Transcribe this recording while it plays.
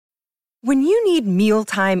When you need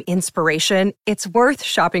mealtime inspiration, it's worth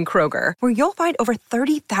shopping Kroger, where you'll find over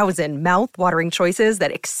 30,000 mouth-watering choices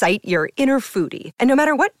that excite your inner foodie. And no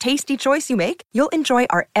matter what tasty choice you make, you'll enjoy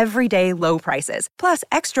our everyday low prices, plus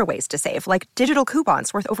extra ways to save, like digital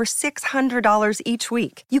coupons worth over $600 each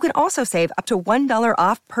week. You can also save up to $1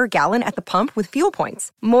 off per gallon at the pump with fuel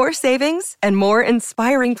points. More savings and more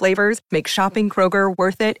inspiring flavors make shopping Kroger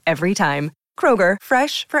worth it every time. Kroger,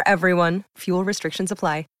 fresh for everyone. Fuel restrictions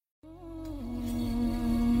apply.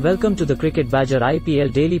 Welcome to the Cricket Badger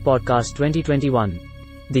IPL Daily Podcast 2021,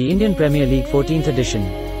 the Indian Premier League 14th edition.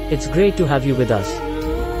 It's great to have you with us.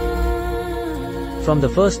 From the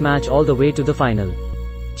first match all the way to the final.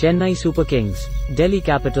 Chennai Super Kings, Delhi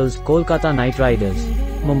Capitals, Kolkata Knight Riders,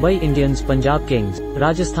 Mumbai Indians, Punjab Kings,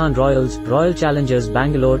 Rajasthan Royals, Royal Challengers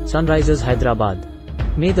Bangalore, Sunrisers Hyderabad.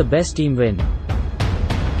 May the best team win.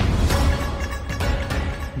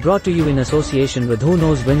 Brought to you in association with Who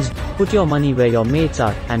Knows Wins. Put your money where your mates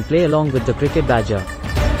are and play along with the Cricket Badger.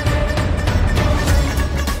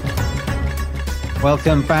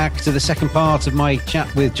 Welcome back to the second part of my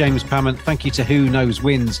chat with James Pamment. Thank you to Who Knows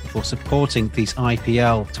Wins for supporting these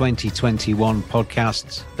IPL 2021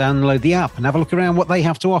 podcasts. Download the app and have a look around what they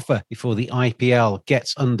have to offer before the IPL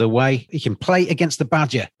gets underway. You can play against the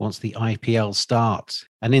Badger once the IPL starts.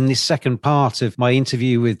 And in this second part of my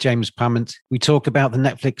interview with James Pamment, we talk about the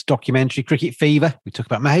Netflix documentary Cricket Fever. We talk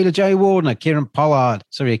about Mahela Jayawardene, Kieran Pollard,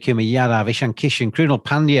 Suryakumar Yadav, Ishan Kishan, Krunal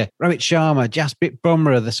Pandya, Rohit Sharma, Jasprit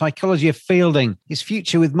Bumrah, the psychology of fielding, his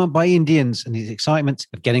future with Mumbai Indians, and his excitement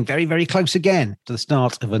of getting very, very close again to the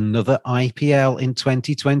start of another IPL in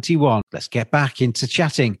 2021. Let's get back into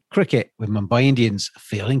chatting cricket with Mumbai Indians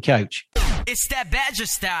fielding coach. It's that Badger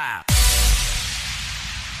style.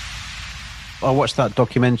 I watched that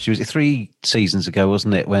documentary. Was it 3 seasons ago,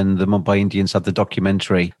 wasn't it, when the Mumbai Indians had the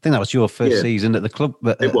documentary? I think that was your first season at the club.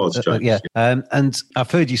 It was, James. Yeah. And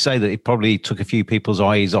I've heard you say that it probably took a few people's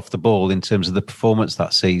eyes off the ball in terms of the performance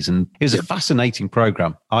that season. It was a fascinating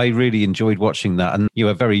programme. I really enjoyed watching that. And you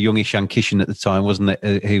were very young Ishan Kishan at the time, wasn't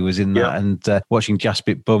it, who was in that? And watching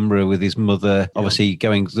Jasprit Bumrah with his mother, obviously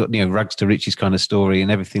going, rags to riches kind of story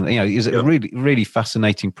and everything. It was a really, really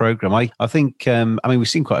fascinating programme. I think, we've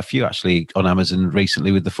seen quite a few actually on Amazon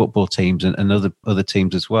recently with the football teams and other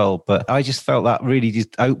teams as well. But I just felt that really just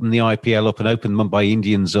opened the IPL up and opened Mumbai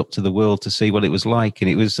Indians up to the world to see what it was like.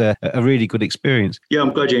 And it was a really good experience. Yeah,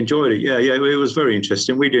 I'm glad you enjoyed it. Yeah, it was very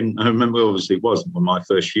interesting. I remember obviously it wasn't my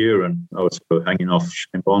first year and I was sort of hanging off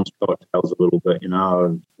Shane Bond's coattails a little bit,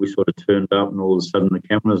 and we sort of turned up and all of a sudden the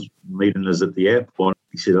cameras meeting us at the airport.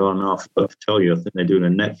 He said, "Oh no, I forgot to tell you, I think they're doing a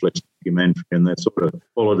Netflix documentary," and they sort of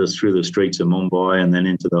followed us through the streets of Mumbai and then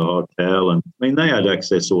into the hotel. And they had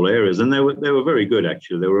access to all areas, and they were very good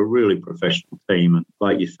actually. They were a really professional team, and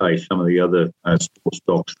like you say, some of the other sports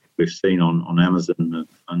docs we've seen on Amazon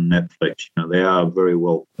and Netflix, they are very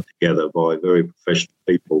well put together by very professional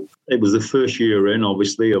people. It was the first year in,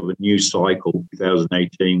 obviously, of a new cycle.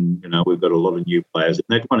 2018, we've got a lot of new players, and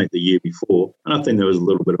they'd won it the year before, and I think there was a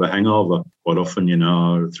little bit of a hangover. Quite often,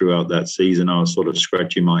 throughout that season, I was sort of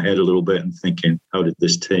scratching my head a little bit and thinking, how did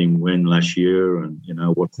this team win last year? And,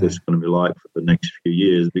 what's this going to be like for the next few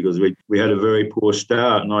years? Because we had a very poor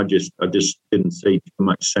start, and I just didn't see too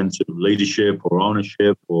much sense of leadership or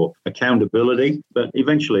ownership or accountability. But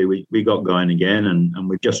eventually we got going again, and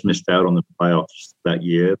we just missed out on the playoffs that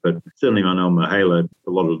year. But certainly I know Mahela had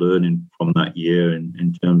a lot of learning from that year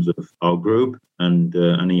in terms of our group.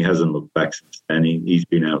 And he hasn't looked back since then. He's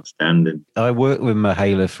been outstanding. I worked with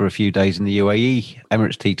Mahela for a few days in the UAE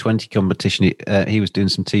Emirates T20 competition. He was doing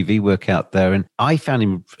some TV work out there, and I found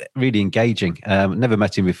him really engaging. Never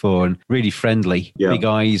met him before, and really friendly, big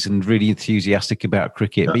eyes, and really enthusiastic about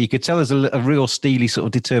cricket. But you could tell there's a real steely sort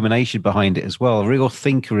of determination behind it as well. A real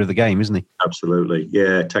thinker of the game, isn't he? Absolutely,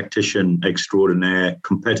 yeah. Tactician extraordinaire,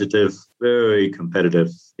 competitive, very competitive.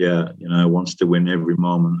 Yeah, wants to win every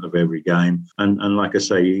moment of every game. And like I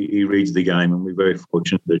say, he reads the game, and we're very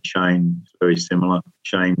fortunate that Shane's very similar.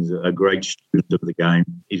 Shane's a great student of the game.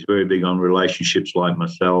 He's very big on relationships like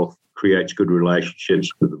myself, creates good relationships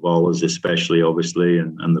with the bowlers, especially, obviously,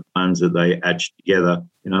 and the plans that they hatch together,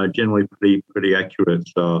 generally pretty accurate.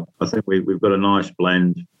 So I think we've got a nice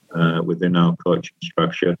blend within our coaching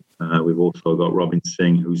structure. We've also got Robin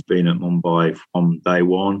Singh, who's been at Mumbai from day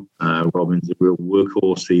one. Robin's a real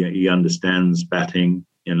workhorse. He understands batting,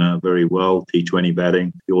 very well, T20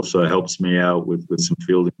 batting. He also helps me out with some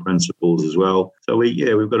fielding principles as well. So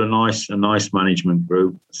we've got a nice management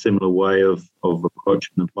group, a similar way of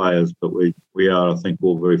approaching the players. But we are, I think,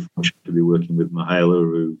 all very fortunate to be working with Mahela,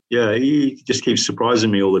 who, he just keeps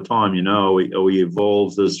surprising me all the time. He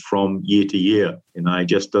evolves us from year to year. He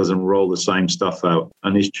just doesn't roll the same stuff out.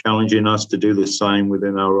 And he's challenging us to do the same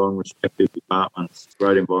within our own respective departments.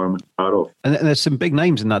 Great environment to start off. And there's some big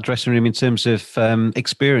names in that dressing room in terms of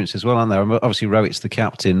experience as well, aren't there? Obviously, Rowett's the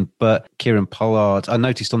captain, but Kieran Pollard, I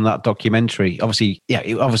noticed on that documentary, it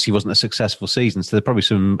obviously wasn't a successful season, so there are probably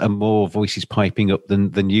some more voices piping up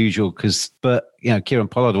than usual. But Kieran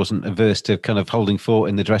Pollard wasn't averse to kind of holding fort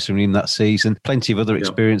in the dressing room that season. Plenty of other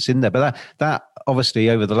experience in there. But that obviously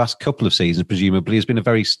over the last couple of seasons, presumably, has been a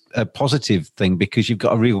very positive thing because you've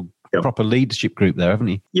got a real proper leadership group there, haven't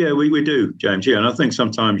you? Yeah, we do, James. Yeah, and I think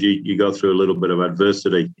sometimes you go through a little bit of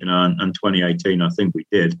adversity, and 2018, I think we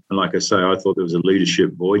did. And like I say, I thought there was a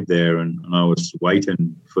leadership void there, and I was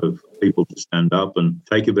waiting for people to stand up and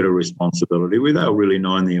take a bit of responsibility without really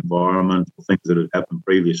knowing the environment, things that had happened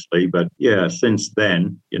previously. But yeah, since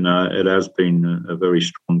then, it has been a very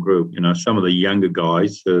strong group. Some of the younger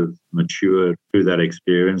guys have matured through that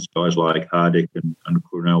experience, guys like Hardik and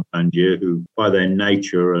Cornell Pangier, who by their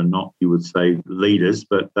nature are not, you would say, leaders,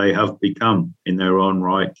 but they have become in their own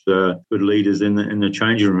right good leaders in the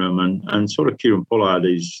changing room. And sort of Kieran Pollard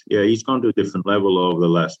he's gone to a different level over the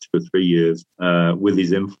last 2 or 3 years with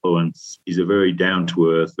his influence. He's a very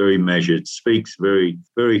down-to-earth, very measured, speaks very,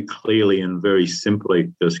 very clearly and very simply,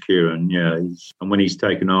 does Kieran. And when he's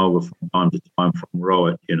taken over from time to time from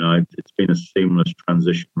Rowett, it's been a seamless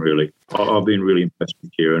transition, really. I've been really impressed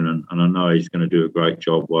with Kieran, and I know he's going to do a great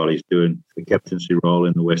job while he's doing the captaincy role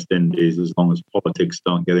in the West Indies, as long as politics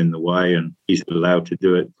don't get in the way, and he's allowed to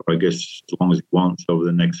do it for, I guess, as long as he wants over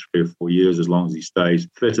the next 3 or 4 years, as long as he stays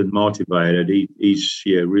fit and motivated. He's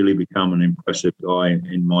really become an impressive guy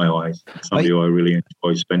in my eyes. Somebody who I really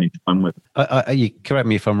enjoy spending time with. You correct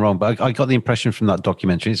me if I'm wrong, but I got the impression from that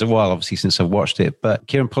documentary, it's a while obviously since I've watched it, but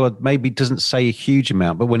Kieran Pollard maybe doesn't say a huge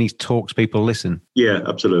amount, but when he talks, people listen. Yeah,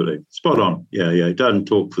 absolutely. Spot on. Yeah. He doesn't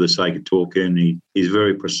talk for the sake of talking. He's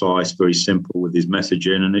very precise, very simple with his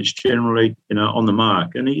messaging, and it's generally, on the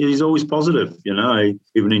mark. And he's always positive,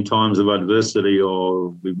 even in times of adversity or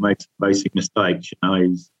we've made some basic mistakes,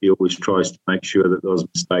 he always tries to make sure that those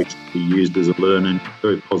mistakes be used as a learning.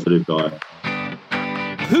 Very positive guy.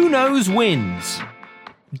 Who Knows Wins.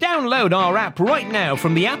 Download our app right now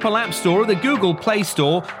from the Apple App Store or the Google Play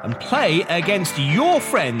Store and play against your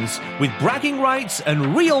friends with bragging rights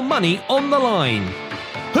and real money on the line.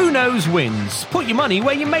 Who Knows Wins. Put your money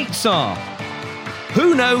where your mates are.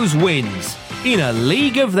 Who Knows Wins. In a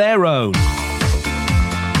league of their own.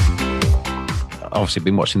 Obviously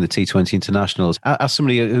been watching the T20 internationals. As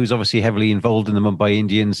somebody who's obviously heavily involved in the Mumbai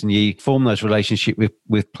Indians, and you form those relationships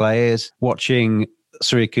with players, watching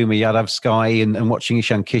Suryakumar Yadav Sky and watching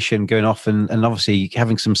Ishan Kishan going off and obviously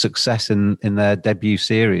having some success in their debut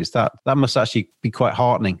series, that must actually be quite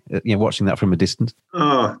heartening, watching that from a distance.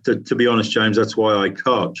 To be honest, James, that's why I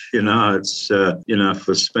coach. It's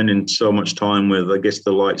for spending so much time with, I guess,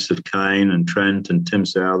 the likes of Kane and Trent and Tim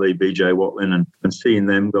Southey, BJ Watling, and seeing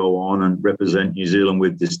them go on and represent New Zealand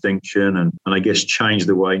with distinction and I guess change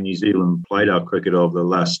the way New Zealand played our cricket over the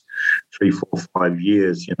last 3, 4, 5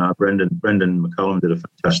 years. Brendan McCullum did a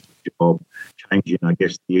fantastic job changing, I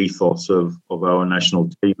guess, the ethos of our national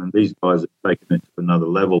team, and these guys have taken it to another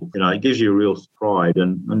level. It gives you a real pride,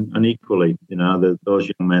 and equally, those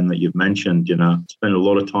young men that you've mentioned, spend a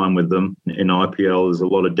lot of time with them. In IPL, there's a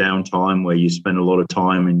lot of downtime where you spend a lot of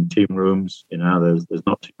time in team rooms. There's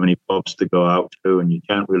not too many pubs to go out to, and you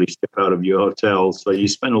can't really step out of your hotel, so you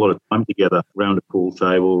spend a lot of time together around a pool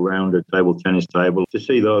table, around a table tennis table. To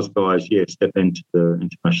see those guys, step into the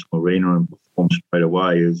international arena and perform straight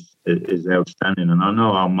away is outstanding. And I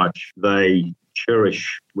know how much they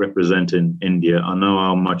cherish representing India. I know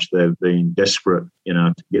how much they've been desperate,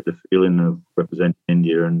 to get the feeling of representing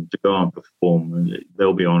India and to go and perform.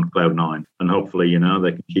 They'll be on cloud 9. And hopefully,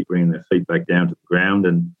 they can keep bringing their feet back down to the ground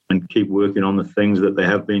and keep working on the things that they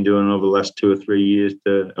have been doing over the last 2 or 3 years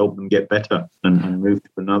to help them get better and move to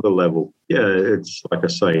another level. Yeah, it's like I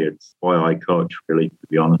say, it's why I coach, really, to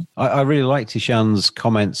be honest. I really liked Ishan's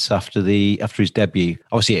comments after his debut.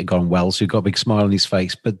 Obviously, it had gone well, so he got a big smile on his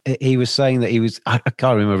face. But he was saying that I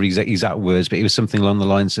can't remember his exact words, but it was something along the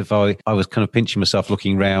lines of, I was kind of pinching myself,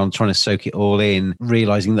 looking around, trying to soak it all in,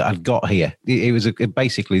 realising that I'd got here. It was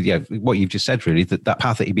basically what you've just said, really, that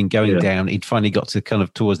path that he'd been going down, he'd finally got to kind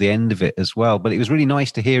of towards the end of it as well. But it was really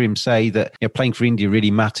nice to hear him say that playing for India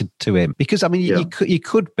really mattered to him. Because, you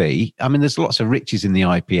could be, there's lots of riches in the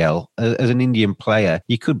IPL. As an Indian player,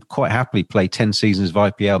 you could quite happily play 10 seasons of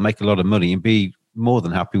IPL, make a lot of money and be more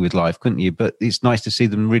than happy with life, couldn't you? But it's nice to see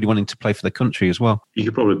them really wanting to play for the country as well. You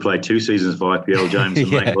could probably play 2 seasons of IPL, James,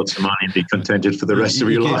 and make lots of money and be contented for the rest of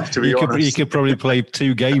your life, to be honest. You could probably play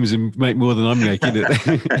 2 games and make more than I'm making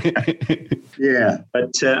it. Yeah,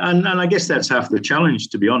 but and I guess that's half the challenge,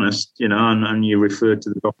 to be honest, and you referred to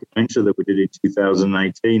the documentary that we did in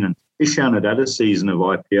 2018, and Ishan had a season of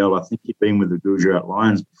IPL. I think he'd been with the Gujarat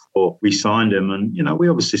Lions before we signed him, and we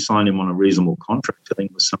obviously signed him on a reasonable contract. I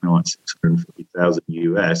think it was something like $650,000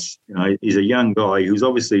 US. He's a young guy who's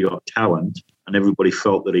obviously got talent, and everybody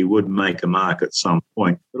felt that he would make a mark at some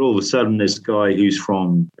point. But all of a sudden, this guy who's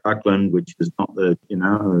from Auckland, which is not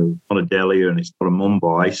not a Delhi and it's not a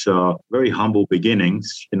Mumbai, so very humble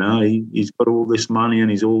beginnings. He's got all this money and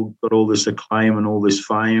he's got all this acclaim and all this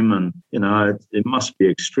fame, and it must be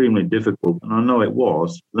extremely difficult. And I know it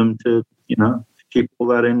was for them to keep all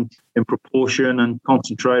that in proportion and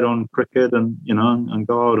concentrate on cricket and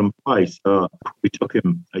go out and play. So we took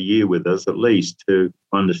him a year with us at least to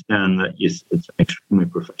understand that yes, it's an extremely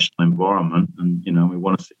professional environment, and we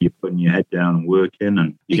want to see you putting your head down and working,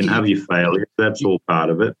 and you can have your failures. That's all part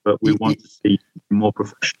of it, but we want to see you more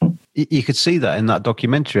professional. You could see that in that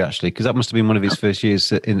documentary, actually, because that must have been one of his first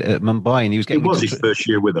years at Mumbai, and he was getting. It was his first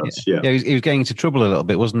year with us. Yeah, he was getting into trouble a little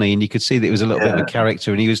bit, wasn't he? And you could see that it was a little bit of a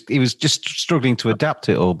character, and he was just struggling to adapt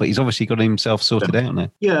it all. But he's obviously got himself sorted out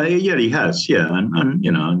now. Yeah, he has. Yeah, and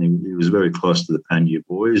he was very close to the Pandya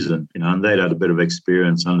boys, and they'd had a bit of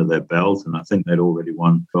experience under their belt, and I think they'd already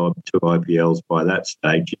won 2 IPLs by that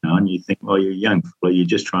stage. And you think, well, you're a young fella, you're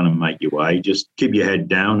just trying to make your way. Just keep your head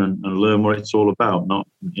down and learn what it's all about. Not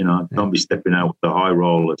don't be stepping out with the high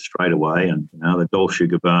roller straight away, and the Dolce &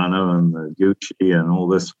 Gabbana and the Gucci and all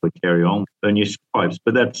this will carry on. Then your stripes,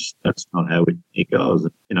 but that's not how it goes.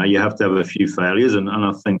 You have to have a few failures, and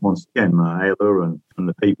I think once again, Mahela and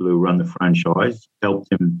the people who run the franchise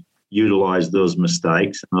helped him utilise those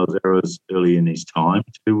mistakes and those errors early in his time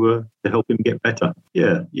to help him get better.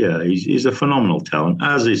 Yeah, he's a phenomenal talent,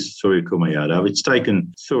 as is Surya Kumar Yadav. It's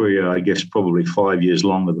taken Surya, I guess, probably 5 years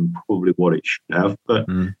longer than probably what it should have, but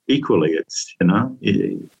equally, it's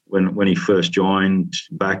when he first joined,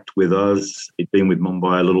 backed with us, he'd been with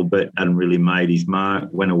Mumbai a little bit, hadn't really made his mark,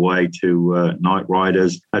 went away to Knight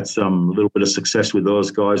Riders, had some little bit of success with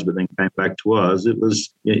those guys, but then came back to us.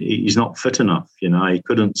 He's not fit enough. He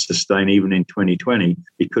couldn't sustain, even in 2020,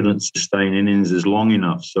 he couldn't sustain innings long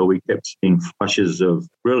enough. So we kept seeing flashes of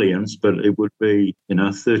brilliance, but it would be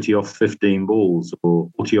 30 off 15 balls or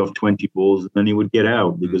 40 off 20 balls, and then he would get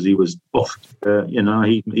out because he was off.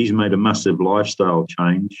 He's made a massive lifestyle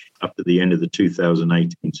change after the end of the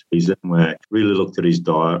 2018 season, where he really looked at his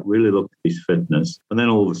diet, really looked at his fitness, and then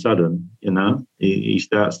all of a sudden, he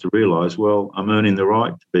starts to realise, well, I'm earning the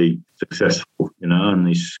right to be successful, and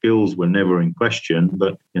his skills were never in question,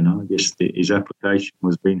 but, I guess his application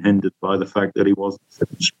was being hindered by the fact that he wasn't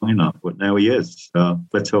strong enough, but now he is. So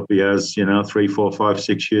let's hope he has, 3, 4, 5,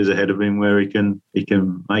 6 years ahead of him where he can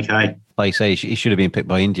make hay. Like you say, he should have been picked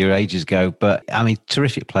by India ages ago. But,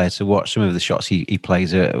 terrific player to watch. Some of the shots he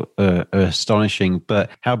plays are astonishing. But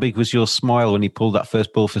how big was your smile when he pulled that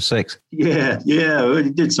first ball for 6? Yeah.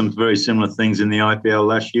 He did some very similar things in the IPL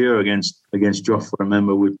last year against Joffre. I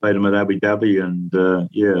remember we played him at Abu Dhabi, and, I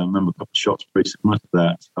remember a couple of shots pretty similar to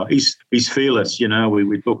that. He's fearless,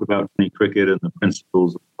 we talk about cricket and the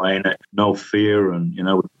principles of playing it, no fear, and,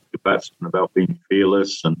 the batsman about being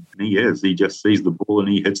fearless, and he is. He just sees the ball and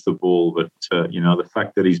he hits the ball. But, the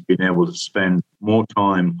fact that he's been able to spend more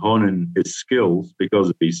time honing his skills because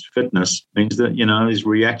of his fitness means that, his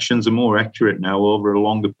reactions are more accurate now over a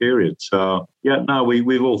longer period. So,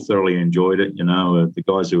 we've all thoroughly enjoyed it. The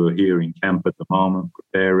guys who are here in camp at the moment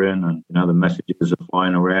preparing, and, the messages are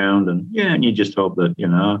flying around, and you just hope that,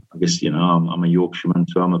 I guess, I'm a Yorkshireman,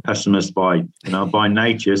 so I'm a pessimist by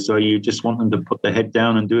nature. So you just want them to put their head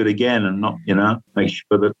down and do it again, and not, make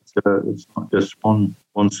sure that it's not just one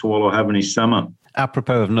swallow having his summer.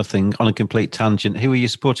 Apropos of nothing, on a complete tangent, who are you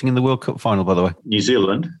supporting in the World Cup final, by the way? New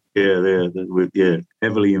Zealand. They're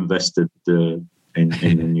heavily invested in the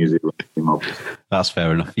New Zealand team, obviously. That's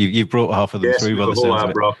fair enough. You brought half of them through by the sounds of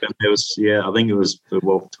it. And there was, I think it was,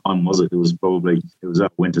 what time was it? It was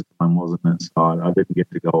at winter time, wasn't it? So I didn't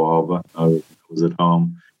get to go over. I was at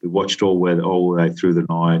home. We watched all the way through the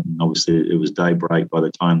night, and obviously it was daybreak by the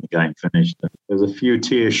time the game finished. There was a few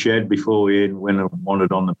tears shed before we went and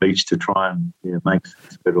wandered on the beach to try and make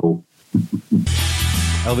sense of it all.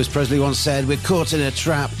 Elvis Presley once said, "We're caught in a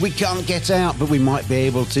trap. We can't get out, but we might be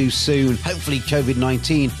able to soon. Hopefully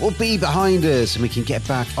COVID-19 will be behind us and we can get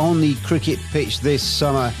back on the cricket pitch this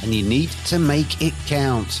summer, and you need to make it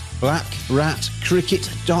count.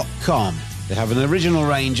 BlackRatCricket.com They have an original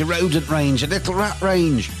range, a rodent range, a little rat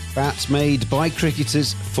range. Bats made by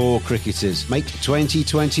cricketers for cricketers. Make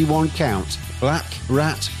 2021 count.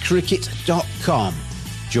 BlackRatCricket.com.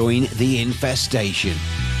 Join the infestation.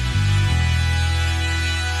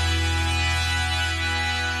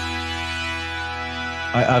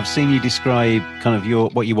 I've seen you describe kind of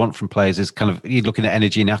what you want from players as kind of you're looking at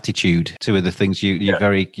energy and attitude. Two of the things you're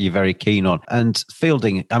very keen on. And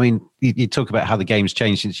fielding, I mean, you talk about how the game's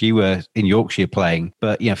changed since you were in Yorkshire playing,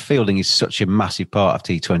 but fielding is such a massive part of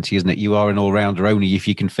T20, isn't it? You are an all-rounder only if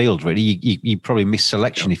you can field, really. You probably miss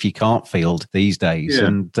selection if you can't field these days. Yeah.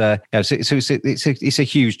 And so it's a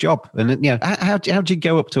huge job. And how do you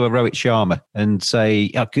go up to a Rohit Sharma and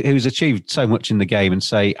say, who's achieved so much in the game, and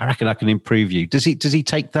say, I reckon I can improve you? Does he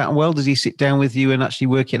take that well? Does he sit down with you and actually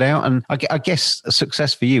work it out? And I guess a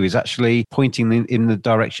success for you is actually pointing in the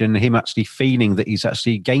direction, him actually feeling that he's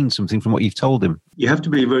actually gained something from what you've told him. You have to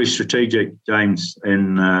be very strategic, James,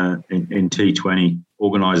 in T20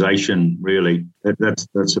 organisation, really. That's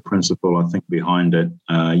the principle, I think, behind it.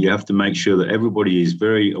 You have to make sure that everybody is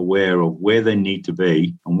very aware of where they need to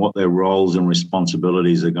be and what their roles and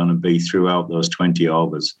responsibilities are going to be throughout those 20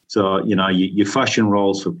 overs. So, you fashion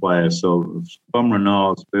roles for players. So Bumrah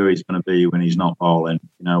knows where he's going to be when he's not bowling.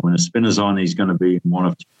 When a spinner's on, he's going to be in one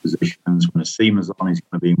of two positions. When a seamer's on, he's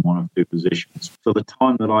going to be in one of two positions. So the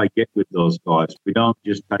time that I get with those guys, we don't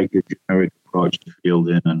just take a generic approach to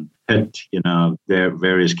fielding and hit, their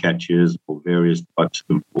various catches or various types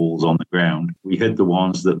of balls on the ground. We hit the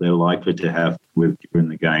ones that they're likely to have with during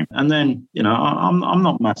the game. And then, I'm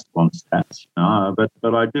not massive on stats,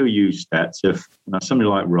 but I do use stats. If somebody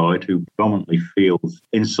like Rohit, who predominantly fields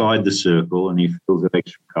inside the circle and he fields at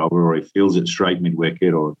extra cover, or he fields it straight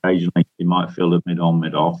mid-wicket, or occasionally he might field it mid-on,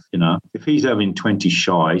 mid-off, if he's having 20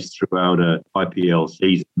 shies throughout a IPL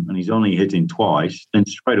season and he's only hitting twice, then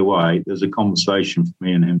straight away there's a conversation for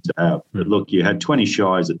me and him to have. But look, you had 20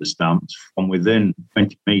 shies at the stumps from within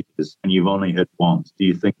 20 metres and you've only hit once. Do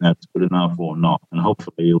you think that's good enough or not? And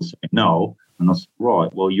hopefully he'll say no. And I said,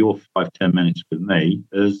 right, well, your 5-10 minutes with me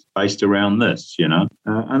is based around this,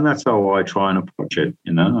 and that's how I try and approach it,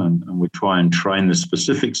 and we try and train the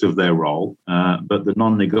specifics of their role. But the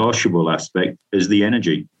non-negotiable aspect is the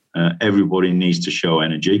energy. Everybody needs to show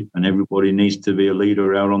energy and everybody needs to be a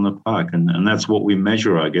leader out on the park. And that's what we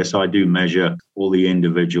measure, I guess. I do measure all the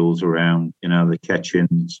individuals around, the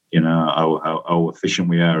catch-ins, how efficient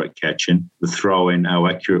we are at catching, the throw-in, how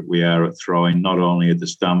accurate we are at throwing, not only at the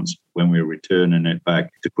stumps, when we're returning it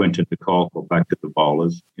back to Quinton de Kock or back to the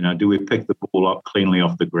bowlers. Do we pick the ball up cleanly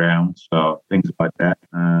off the ground? So things like that.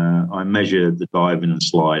 I measure the diving and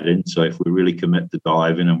sliding. So if we really commit to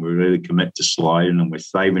diving and we really commit to sliding and we're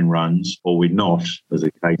saving runs, or we're not, as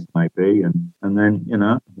the case may be. And then,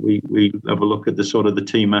 we have a look at the sort of the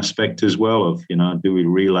team aspect as well of, do we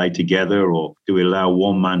relay together, or do we allow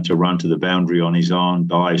one man to run to the boundary on his own,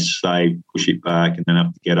 dive, save, push it back, and then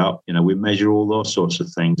have to get up? We measure all those sorts of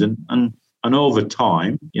things. And over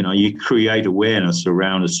time, you create awareness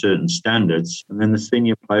around a certain standards, and then the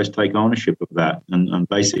senior players take ownership of that. And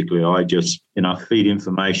basically, I just, feed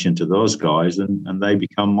information to those guys, and they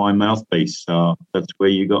become my mouthpiece. So that's where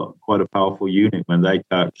you got quite a powerful unit when they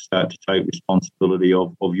start to take responsibility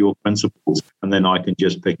of your principles. And then I can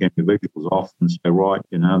just pick individuals off and say, right,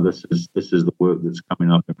 this is the work that's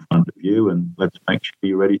coming up in front of you, and let's make sure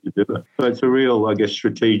you're ready to do it. So it's a real, I guess,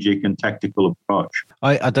 strategic and tactical approach.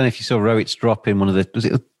 I don't know if you saw Rohit's drop in one of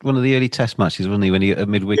the early Test matches, wasn't he? When he at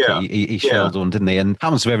mid-wicket, he shelled one, didn't he? And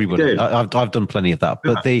happens to everybody. I've done plenty of that.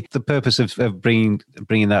 But the purpose of bringing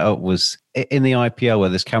that up was in the IPL, where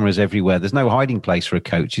there's cameras everywhere. There's no hiding place for a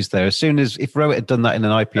coach, is there? As soon as if Rohit had done that in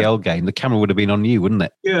an IPL game, the camera would have been on you, wouldn't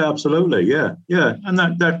it? Yeah, absolutely. Yeah. And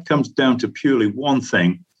that comes down to purely one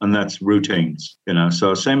thing. And that's routines,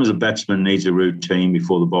 So same as a batsman needs a routine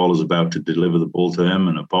before the bowler's about to deliver the ball to him,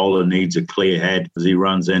 and a bowler needs a clear head as he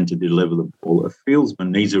runs in to deliver the ball. A fieldsman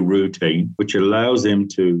needs a routine which allows him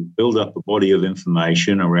to build up a body of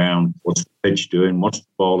information around what's the pitch doing, what's the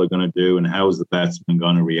bowler going to do, and how is the batsman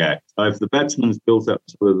going to react. So if the batsman's built up,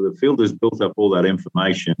 so the fielder's built up all that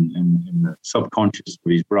information in the subconscious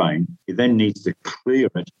of his brain, he then needs to clear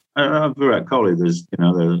it. Virat Kohli,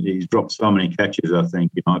 he's dropped so many catches, I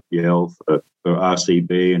think, in IPL for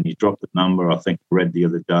RCB, and he's dropped the number, I think, I read the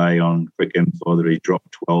other day on Cricinfo that he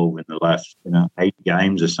dropped 12 in the last 8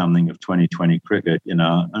 games or something of 2020 cricket,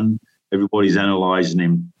 and everybody's analysing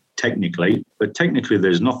him technically, but technically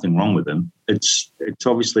there's nothing wrong with him. It's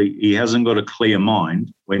obviously he hasn't got a clear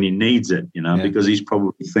mind when he needs it, because he's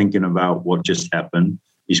probably thinking about what just happened.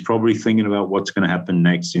 He's probably thinking about what's going to happen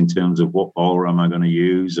next in terms of what bowler am I going to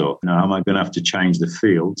use, or am I going to have to change the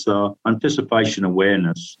field? So anticipation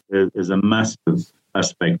awareness is a massive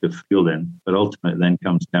aspect of fielding, but ultimately then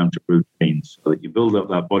comes down to routines, so that you build up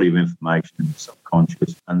that body of information in the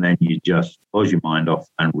subconscious, and then you just close your mind off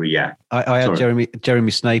and react. I had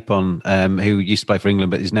Jeremy Snape on, who used to play for England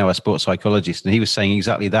but is now a sports psychologist, and he was saying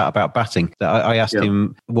exactly that about batting. That I asked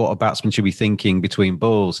him what a batsman should be thinking between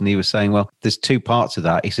balls, and he was saying, well, there's two parts of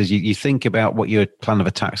that. He says you think about what your plan of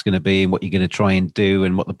attack is going to be and what you're going to try and do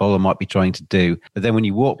and what the bowler might be trying to do, but then when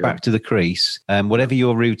you walk back to the crease, whatever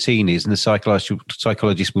your routine is, and the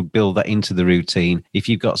psychologist would build that into the routine. If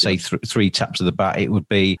you've got, say, three taps of the bat, it would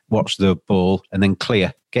be watch the ball and then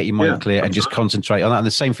clear. Get your mind clear and just concentrate on that. And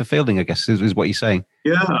the same for fielding, I guess, is what you're saying.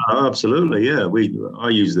 Yeah, absolutely. Yeah, I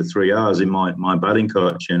use the 3 R's in my batting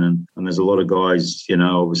coaching, and there's a lot of guys,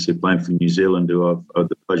 obviously playing for New Zealand who I've had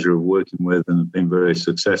the pleasure of working with and have been very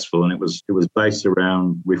successful. And it was based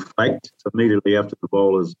around reflect. So immediately after the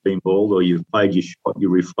ball has been bowled or you've played your shot, you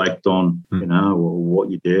reflect on, or what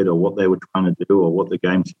you did or what they were trying to do or what the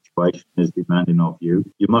game situation is demanding of you.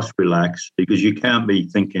 You must relax because you can't be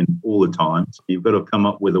thinking all the time. So you've got to come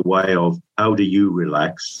up with a way of how do you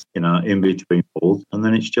relax, in between balls. And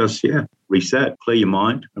then it's just, reset, clear your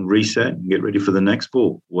mind and reset and get ready for the next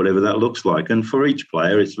ball, whatever that looks like. And for each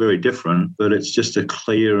player, it's very different, but it's just a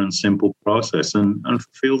clear and simple process. And for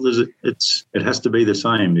fielders, it has to be the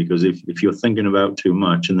same, because if you're thinking about too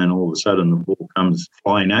much and then all of a sudden the ball comes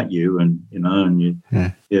flying at you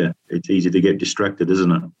it's easy to get distracted, isn't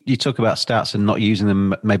it? You talk about stats and not using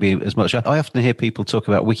them maybe as much. I often hear people talk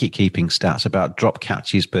about wicket-keeping stats, about drop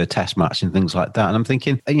catches per test match and things like that. And I'm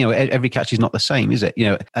thinking, every catch is not the same, is it?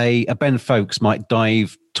 A Ben Folkes might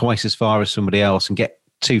dive twice as far as somebody else and get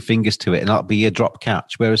 2 fingers to it, and that'll be a drop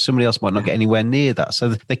catch, whereas somebody else might not get anywhere near that. So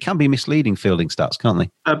they can be misleading fielding stats, can't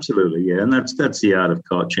they? Absolutely, yeah. And that's the art of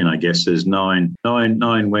coaching, I guess, is knowing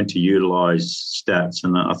when to utilise stats.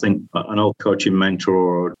 And I think an old coaching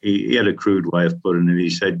mentor, he had a crude way of putting it.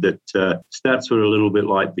 He said that stats were a little bit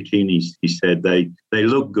like bikinis. He said they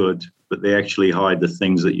look good, but they actually hide the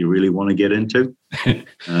things that you really want to get into.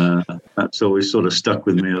 That's always sort of stuck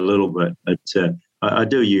with me a little bit. But I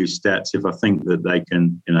do use stats if I think that they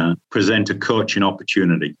can, present a coaching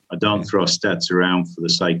opportunity. I don't throw stats around for the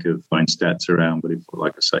sake of throwing stats around, but if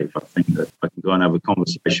I think that I can go and have a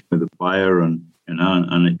conversation with a player and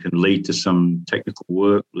it can lead to some technical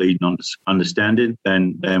work, leading on to understanding,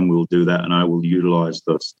 then we'll do that, and I will utilise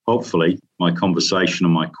those. Hopefully, my conversation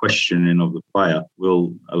and my questioning of the player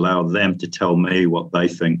will allow them to tell me what they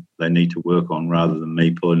think they need to work on, rather than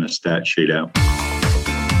me pulling a stat sheet out.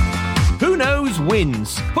 Who Knows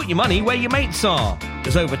wins. Put your money where your mates are.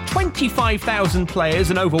 There's over 25,000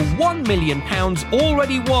 players and over £1 million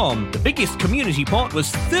already won. The biggest community pot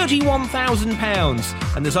was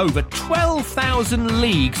 £31,000, and there's over 12,000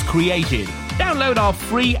 leagues created. Download our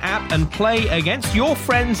free app and play against your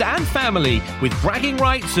friends and family with bragging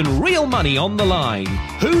rights and real money on the line.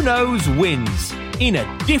 Who Knows wins in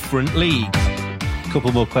a different league.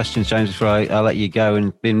 Couple more questions, James, before I let you go.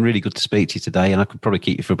 And been really good to speak to you today. And I could probably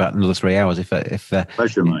keep you for about another 3 hours if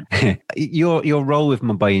pleasure, mate. Your role with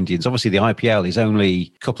Mumbai Indians, obviously the IPL is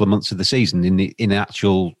only a couple of months of the season in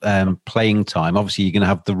actual playing time. Obviously, you're going to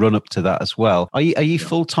have the run up to that as well. Are you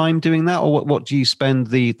full time doing that, or what do you spend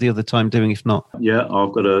the other time doing? If not,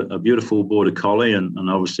 I've got a beautiful border collie and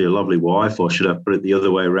obviously a lovely wife. Or should I put it the other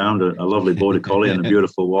way around? A lovely border collie and a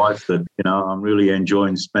beautiful wife that I'm really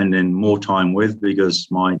enjoying spending more time with, because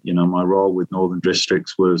my role with Northern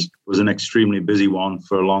Districts was an extremely busy one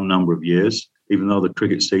for a long number of years. Even though the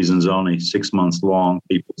cricket season's only 6 months long,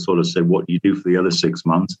 people sort of said, what do you do for the other 6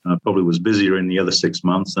 months? And I probably was busier in the other 6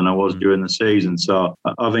 months than I was during the season. So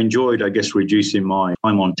I've enjoyed, I guess, reducing my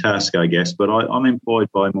time on task, I guess. But I'm employed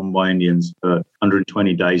by Mumbai Indians for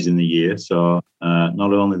 120 days in the year. So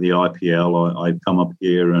not only the IPL, I come up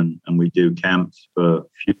here and we do camps for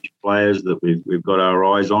future players that we've got our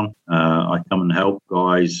eyes on. I come and help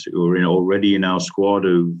guys who are already in our squad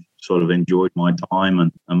who sort of enjoyed my time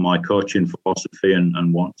and my coaching philosophy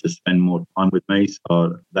and want to spend more time with me.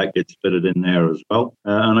 So that gets fitted in there as well.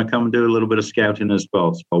 And I come and do a little bit of scouting as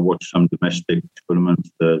well. So I watch some domestic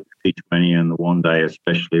tournaments, the T20 and the One Day,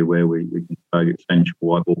 especially, where we can target potential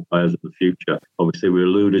white ball players of the future. Obviously, we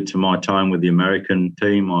alluded to my time with the American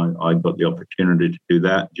team. I got the opportunity to do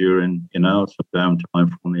that during, some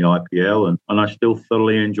downtime from the IPL. And I still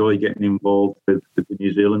thoroughly enjoy getting involved with the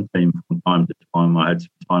New Zealand team from time to time. I had some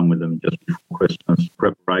time with them just before Christmas.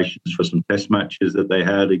 Preparations for some test matches that they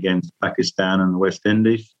had against Pakistan and the West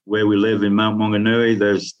Indies. Where we live in Mount Maunganui,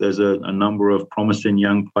 there's a number of promising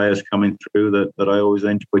young players coming through that I always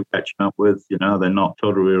enjoy catching up with. You know, they're not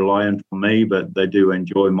totally reliant on me, but they do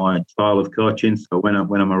enjoy my style of coaching. So when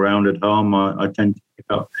I'm around at home, I tend to pick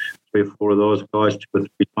up 3 or 4 of those guys 2 or 3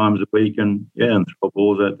 times a week and throw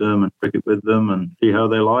balls at them and cricket with them and see how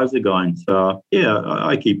their lives are going. So,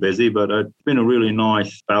 I keep busy, but it's been a really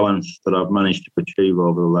nice balance that I've managed to achieve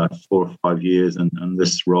over the last 4 or 5 years, and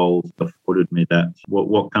this role afforded me that.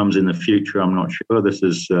 What comes in the future, I'm not sure. This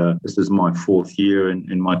is my 4th year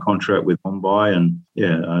in my contract with Mumbai, and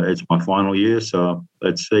it's my final year, so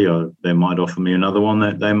let's see. They might offer me another one,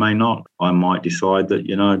 that they may not. I might decide that,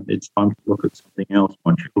 it's time to look at something else.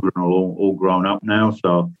 My children are all grown up now,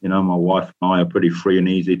 so, my wife and I are pretty free and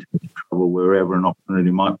easy to travel wherever an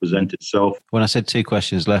opportunity might present itself. When I said 2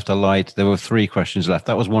 questions left, I lied. There were 3 questions left.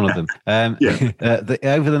 That was one of them.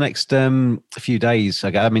 Over the next few days,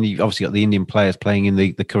 I mean, you've obviously got the Indian players playing in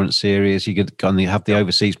the current series. You could have the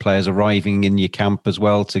overseas players arriving in your camp as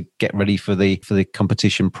well to get ready for the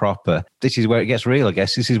competition proper. This is where it gets real, I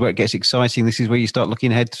guess. This is where it gets exciting. This is where you start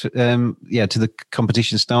looking ahead to the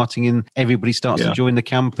competition starting, and everybody starts to join the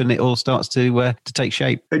camp, and it all starts to take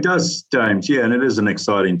shape. It does, James. Yeah, and it is an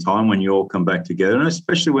exciting time when you all come back together, and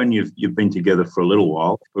especially when you've been together for a little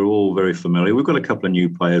while. We're all very familiar. We've got a couple of new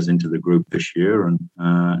players into the group this year,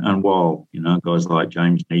 and while guys like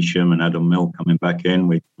James Neesham and Adam Milne coming back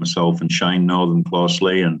in, myself and Shane know them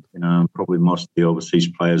closely, and probably most of the overseas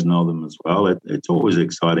players know them as well. It's always an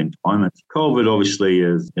exciting time. COVID obviously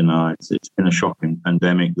is, it's been a shocking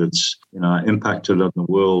pandemic that's impacted on the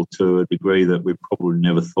world to a degree that we probably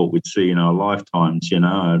never thought we'd see in our lifetimes.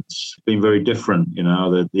 It's been very different.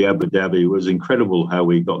 The Abu Dhabi was incredible how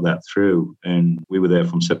we got that through, and we were there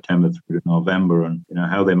from September through to November, and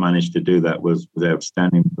how they managed to do that was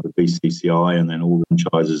outstanding for the BCCI and then all the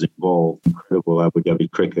franchises involved. Incredible. Abu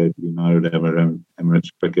Dhabi Cricket, United Emirates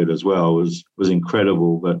Cricket as well was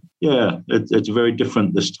incredible. But it's very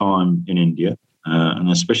different this time in India. And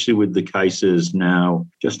especially with the cases now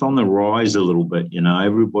just on the rise a little bit,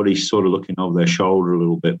 everybody's sort of looking over their shoulder a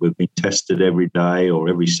little bit. We've been tested every day or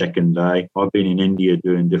every second day. I've been in India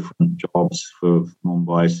doing different jobs for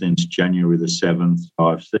Mumbai since January the 7th. So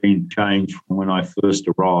I've seen change from when I first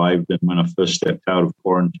arrived and when I first stepped out of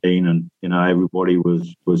quarantine, and, everybody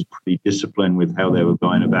was pretty disciplined with how they were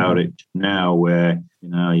going about it. Now where,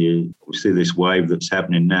 you see this wave that's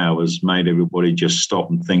happening now has made everybody just stop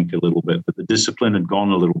and think a little bit. But the discipline had gone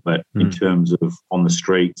a little bit in terms of on the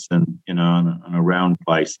streets and, and around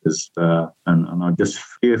places. And I just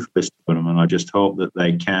fear for this tournament. I just hope that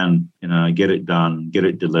they can, get it done, get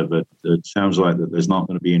it delivered. It sounds like that there's not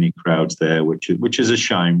going to be any crowds there, which is a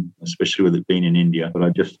shame, especially with it being in India. But I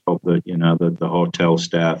just hope that, that the hotel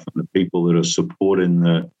staff and the people that are supporting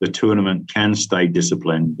the tournament can stay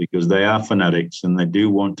disciplined, because they are fanatics and they do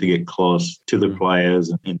want to get close to the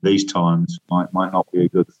players in these times. Might not be a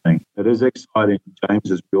good thing. It is exciting, James,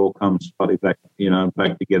 as we all come slightly back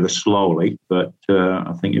together slowly. But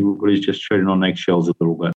I think everybody's just treading on eggshells a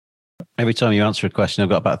little bit. Every time you answer a question, I've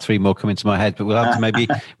got about 3 more coming to my head, but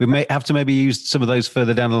we may have to maybe use some of those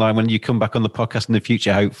further down the line when you come back on the podcast in the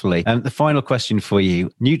future, hopefully. And the final question for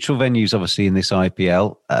you: neutral venues, obviously in this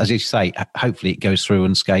IPL, as you say, hopefully it goes through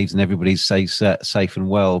unscathed and everybody stays safe and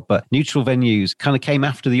well. But neutral venues kind of came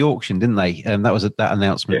after the auction, didn't they? That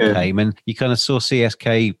announcement came, and you kind of saw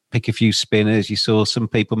CSK pick a few spinners. You saw some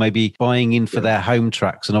people maybe buying in for their home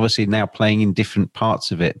tracks, and obviously now playing in different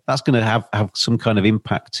parts of it. That's going to have some kind of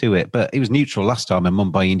impact to it. But it was neutral last time, and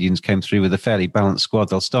Mumbai Indians came through with a fairly balanced squad.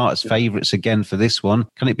 They'll start as favourites again for this one.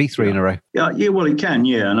 Can it be 3 in a row? Yeah, well, it can,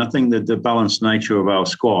 and I think that the balanced nature of our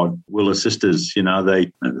squad will assist us.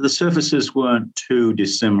 The surfaces weren't too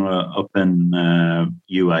dissimilar up in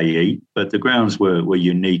UAE, but the grounds were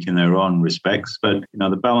unique in their own respects. But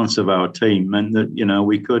the balance of our team meant that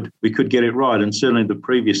we could get it right. And certainly the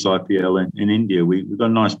previous IPL in India, we got a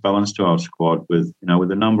nice balance to our squad with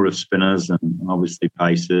a number of spinners and obviously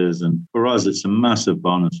pacers. And for us, it's a massive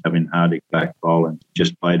bonus having Hardik back bowling.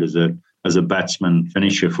 Just played as a batsman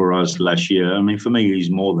finisher for us last year. I mean, for me, he's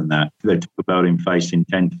more than that. They talk about him facing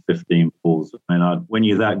 10 to 15 balls. I mean, when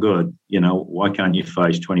you're that good, why can't you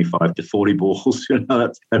face 25 to 40 balls?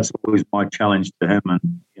 That's always my challenge to him.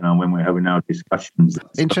 And, when we're having our discussions.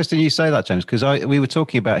 Interesting you say that, James, because we were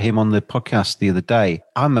talking about him on the podcast the other day.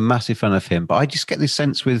 I'm a massive fan of him, but I just get this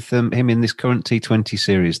sense with him in this current T20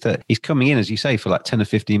 series that he's coming in, as you say, for like 10 or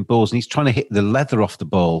 15 balls, and he's trying to hit the leather off the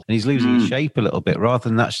ball, and he's losing his shape a little bit rather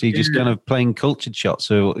than actually just kind of playing cultured shots.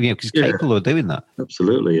 So, because he's capable of doing that.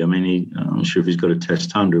 Absolutely. I mean, I'm not sure if he's got a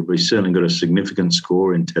Test 100, but he's certainly got a significant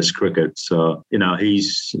score in Test cricket. So,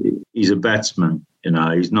 he's a batsman.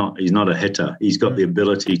 He's not a hitter. He's got the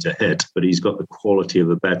ability to hit, but he's got the quality of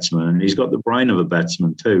a batsman, and he's got the brain of a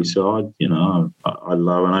batsman too. So I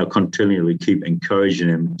love, and I continually keep encouraging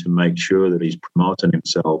him to make sure that he's promoting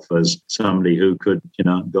himself as somebody who could,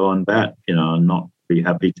 go and bat, and not be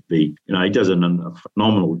happy to be. He does a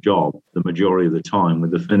phenomenal job the majority of the time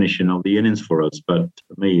with the finishing of the innings for us. But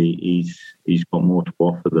for me, he's got more to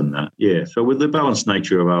offer than that. Yeah. So with the balanced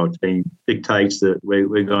nature of our team dictates that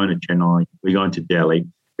we're going to Chennai, we're going to Delhi.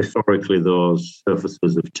 Historically, those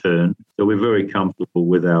surfaces have turned, so we're very comfortable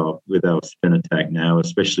with our spin attack now,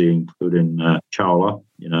 especially including Chawla.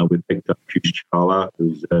 We picked up Piyush Chawla,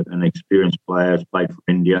 who's an experienced player, has played for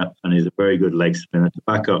India, and is a very good leg spinner to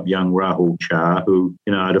back up young Rahul Chah, who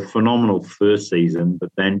had a phenomenal first season, but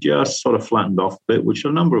then just sort of flattened off a bit, which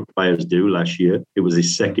a number of players do last year. It was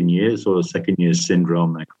his second year, sort of second year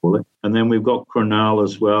syndrome, they call it. And then we've got Krunal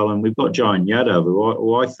as well, and we've got Jayant Yadav,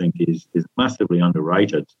 who I think is massively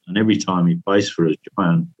underrated. And every time he plays for us,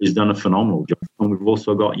 Jayant has done a phenomenal job. And we've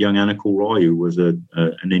also got young Anakul Roy, who was an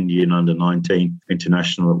Indian under-19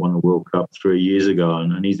 international that won the World Cup 3 years ago,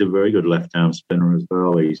 and he's a very good left-arm spinner as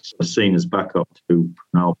well. He's seen as backup to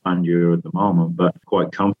Krunal Pandya at the moment, but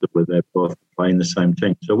quite comfortably they're both playing the same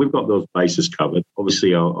team. So we've got those bases covered.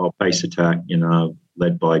 Obviously, our pace attack,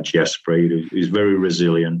 led by Jasprit, who's very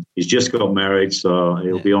resilient. He's just got married, so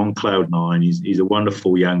he'll be on cloud nine. He's a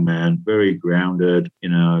wonderful young man, very grounded,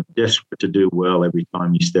 desperate to do well every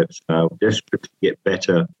time he steps out, desperate to get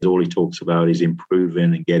better. All he talks about is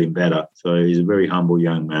improving and getting better. So he's a very humble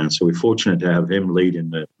young man. So we're fortunate to have him leading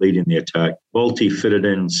the attack. Bolty fitted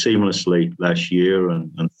in seamlessly last year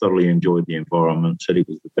and thoroughly enjoyed the environment, said it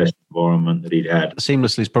was the best environment that he'd had.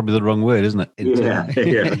 Seamlessly is probably the wrong word, isn't it? Yeah,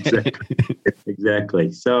 exactly.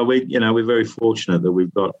 Exactly. So we're very fortunate that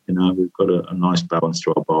we've got a nice balance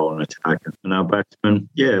to our bowl and attack. And our batsmen,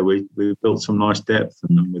 we've built some nice depth.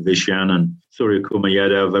 And with Ishan and Surya Kumar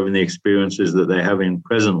Yadav having the experiences that they're having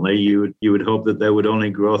presently, you would hope that they would only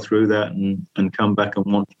grow through that and come back and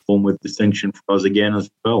want to perform with distinction for us again as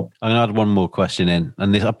well. I'm going to add one more question in,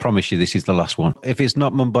 and I promise you this is the last one. If it's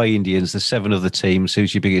not Mumbai Indians, there's 7 other teams.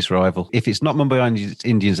 Who's your biggest rival? If it's not Mumbai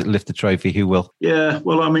Indians that lift the trophy, who will? Yeah,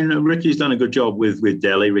 well, I mean, Ricky's done a good job with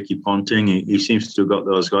Delhi, Ricky Ponting. He seems to have got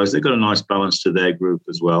those guys. They've got a nice balance to their group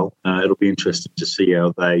as well. It'll be interesting to see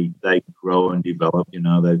how they grow and develop.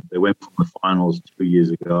 They went from the finals 2 years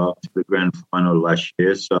ago to the grand final last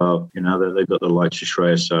year. So, they've got the likes of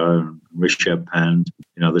Shreyas Iyer and Rishabh Pant.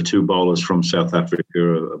 The 2 bowlers from South Africa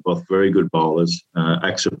are both very good bowlers.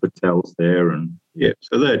 Axar Patel's there, and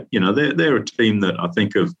so they're a team that I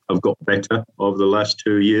think have got better over the last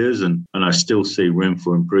 2 years, and I still see room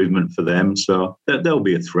for improvement for them. So they'll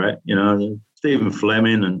be a threat. Stephen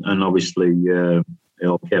Fleming and obviously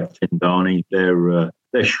our captain Dhoni,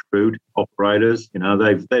 they're shrewd operators.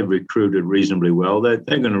 They've recruited reasonably well. They're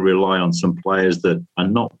going to rely on some players that are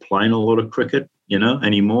not playing a lot of cricket,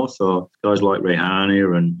 anymore. So guys like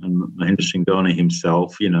Rahane and Mahendra Singh Dhoni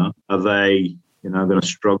himself, are they, going to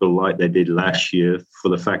struggle like they did last year for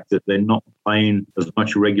the fact that they're not playing as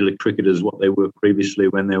much regular cricket as what they were previously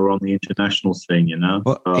when they were on the international scene,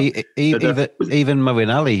 Well, even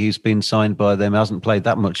Moeen Ali, who's been signed by them, hasn't played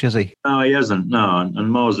that much, has he? No, he hasn't. No,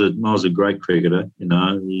 and Mo's a great cricketer.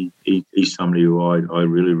 He's somebody who I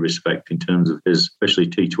really respect in terms of his, especially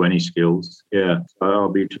T20 skills. Yeah, so I'll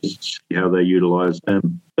be interested to see how they utilise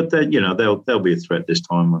them. But they'll be a threat this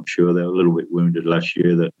time. I'm sure they're a little bit wounded last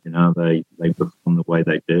year that they performed the way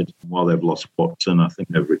they did. While they've lost Watson, I think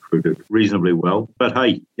they've recruited reasonably well. But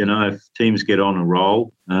hey, if teams get on a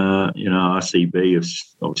roll, RCB have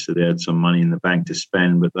obviously they had some money in the bank to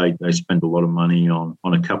spend, but they spent a lot of money on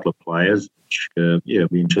a couple of players. Which, it'll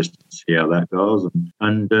be interesting to see how that goes.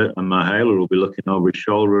 And Mahela will be looking over his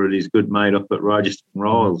shoulder at his good mate up at Rajasthan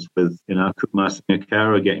Royals with Kumar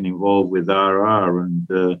Sangakkara getting involved with RR, and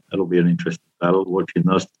that'll be an interesting battle watching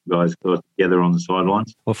those guys go together on the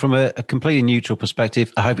sidelines. Well, from a completely neutral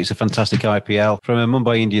perspective, I hope it's a fantastic IPL. From a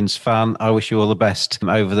Mumbai Indians fan, I wish you all the best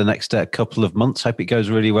over the next couple of months. Hope it goes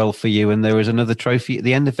really well for you, and there is another trophy at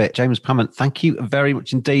the end of it. James Pamment, thank you very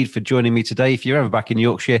much indeed for joining me today. If you're ever back in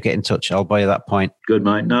Yorkshire, get in touch. I'll buy you that pint. Good,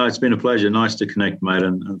 mate. No, it's been a pleasure. Nice to connect, mate,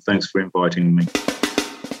 and thanks for inviting me.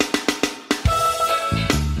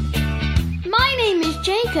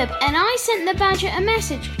 Jacob and I sent the Badger a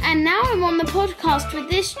message, and now I'm on the podcast with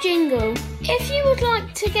this jingle. If you would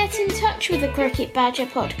like to get in touch with the Cricket Badger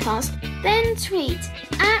podcast, then tweet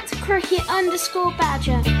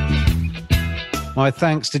 @cricket_badger. My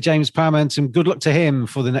thanks to James Pamment and good luck to him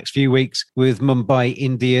for the next few weeks with Mumbai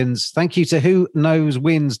Indians. Thank you to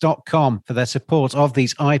whoknowswins.com for their support of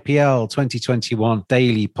these IPL 2021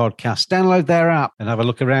 daily podcasts. Download their app and have a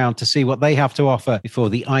look around to see what they have to offer before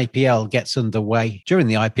the IPL gets underway. During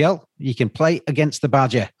the IPL, you can play against the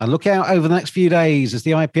Badger. And look out over the next few days as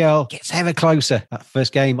the IPL gets ever closer. That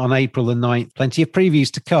first game on April the 9th. Plenty of previews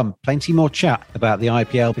to come. Plenty more chat about the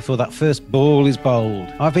IPL before that first ball is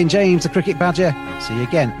bowled. I've been James, the Cricket Badger. I'll see you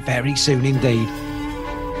again very soon indeed.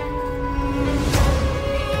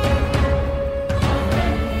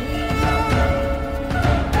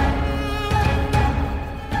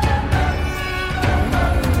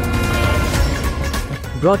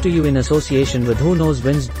 Brought to you in association with Who Knows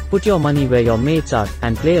Wins. Put your money where your mates are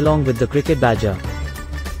and play along with the Cricket Badger.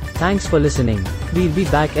 Thanks for listening. We'll be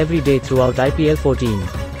back every day throughout IPL 14.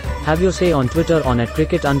 Have your say on Twitter on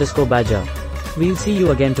 @cricket_badger. We'll see you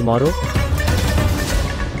again tomorrow.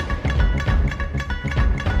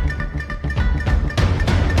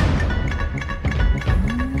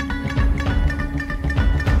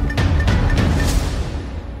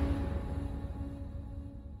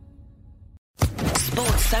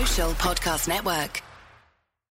 Podcast Network.